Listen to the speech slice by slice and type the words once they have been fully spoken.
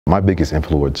My biggest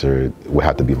influencer would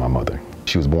have to be my mother.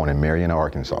 She was born in Marianna,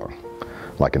 Arkansas,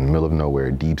 like in the middle of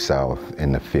nowhere, deep south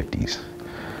in the 50s.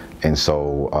 And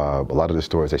so a lot of the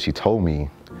stories that she told me,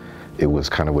 it was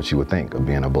kind of what you would think of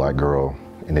being a black girl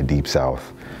in the deep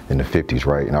south in the 50s,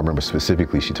 right? And I remember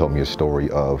specifically she told me a story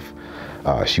of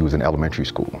she was in elementary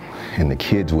school and the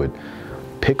kids would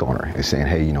pick on her and saying,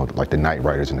 hey, you know, like the night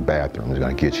riders in the bathroom is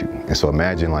gonna get you. And so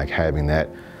imagine like having that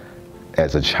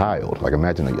as a child. Like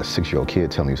imagine like a 6-year-old kid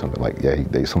telling you something like,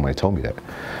 yeah, somebody told me that.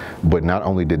 But not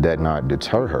only did that not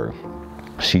deter her,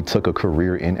 she took a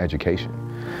career in education.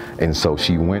 And so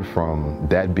she went from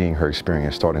that being her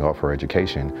experience, starting off her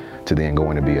education, to then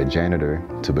going to be a janitor,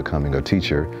 to becoming a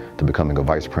teacher, to becoming a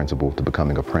vice principal, to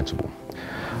becoming a principal.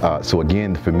 So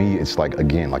again, for me, it's like,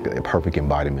 again, like a perfect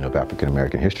embodiment of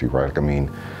African-American history, right? Like, I mean,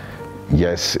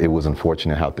 yes, it was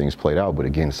unfortunate how things played out, but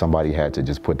again, somebody had to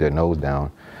just put their nose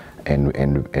down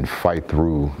and fight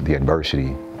through the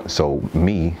adversity. So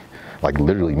me, like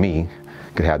literally me,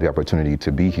 could have the opportunity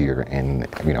to be here and,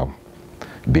 you know,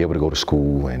 be able to go to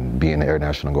school and be in the Air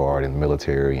National Guard and the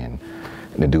military and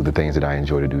to do the things that I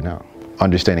enjoy to do now.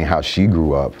 Understanding how she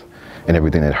grew up and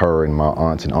everything that her and my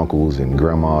aunts and uncles and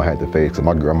grandma had to face, because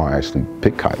my grandma actually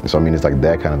picked cotton. So I mean, it's like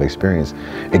that kind of experience.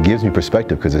 It gives me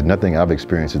perspective because there's nothing I've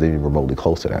experienced that's even remotely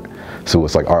close to that. So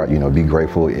it's like, all right, you know, be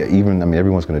grateful. Even, I mean,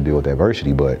 everyone's gonna deal with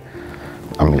adversity, but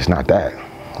I mean, it's not that.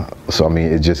 So I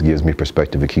mean, it just gives me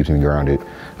perspective. It keeps me grounded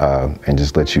and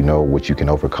just lets you know what you can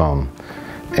overcome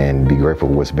and be grateful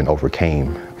for what's been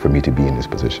overcame for me to be in this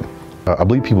position. I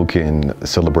believe people can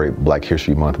celebrate Black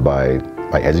History Month by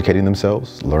educating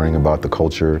themselves, learning about the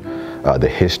culture, the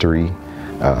history.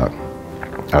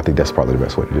 I think that's probably the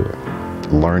best way to do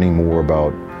it. Learning more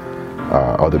about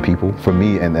other people. For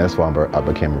me, and that's why I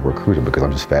became a recruiter, because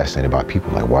I'm just fascinated by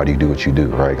people. Like, why do you do what you do,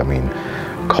 right? I mean,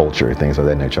 culture, things of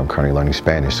that nature. I'm currently learning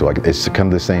Spanish, so it's kind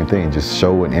of the same thing. Just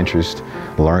show an interest,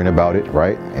 learn about it,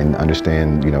 right? And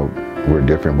understand, you know, we're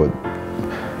different, but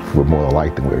we're more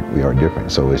alike than we are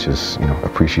different. So it's just, you know,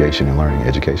 appreciation and learning,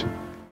 education.